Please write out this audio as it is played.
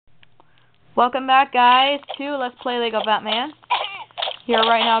Welcome back, guys, to Let's Play Lego Batman. Here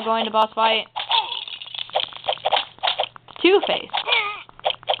right now going to boss fight Two-Face.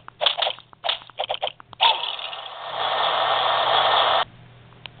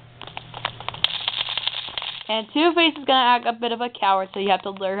 And Two-Face is going to act a bit of a coward, so you have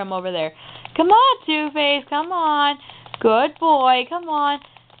to lure him over there. Come on, Two-Face, come on. Good boy, come on.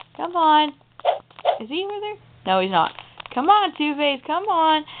 Come on. Is he over there? No, he's not. Come on, Two-Face, come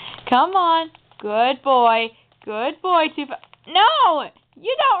on. Come on. Good boy. Good boy, Two-Face. No!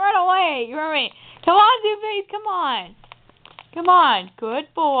 You don't run away. You heard me. Come on, Two-Face, come on. Come on. Good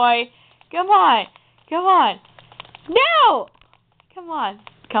boy. Come on. Come on. No! Come on.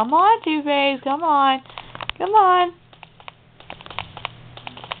 Come on, Two-Face, come on. Come on.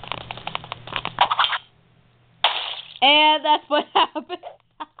 And that's what happened.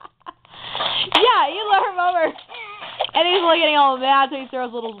 Yeah, you lure him over. And he's like getting all mad, so he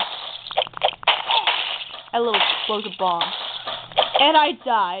throws a little explosive bomb. And I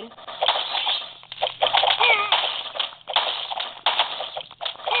died.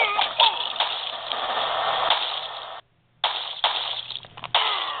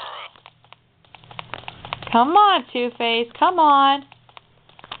 Come on, Two-Face. Come on.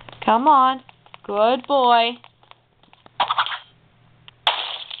 Come on. Good boy.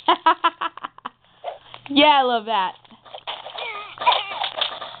 Yeah, I love that.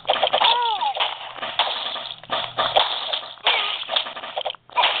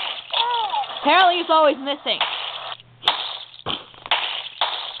 Apparently he's always missing.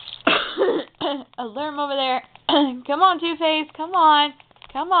 I'll lure him over there. Come on, Two-Face. Come on.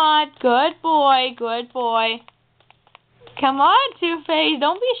 Come on. Good boy. Good boy. Come on, Two-Face.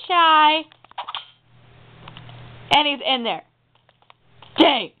 Don't be shy. And he's in there.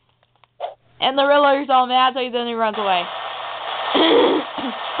 Dang. And the Riddler's all mad, so then he runs away.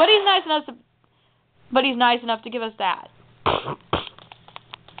 But he's nice enough to give us that.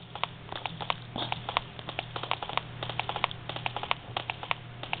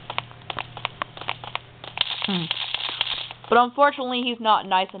 But unfortunately, he's not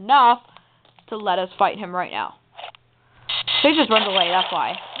nice enough to let us fight him right now. So he just runs away, that's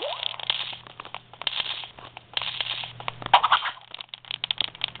why.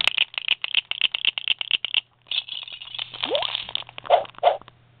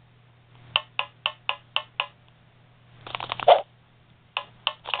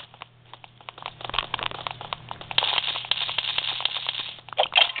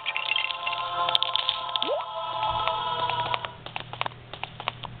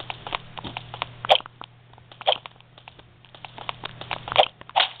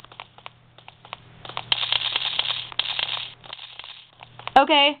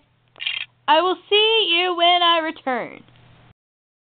 Okay, I will see you when I return.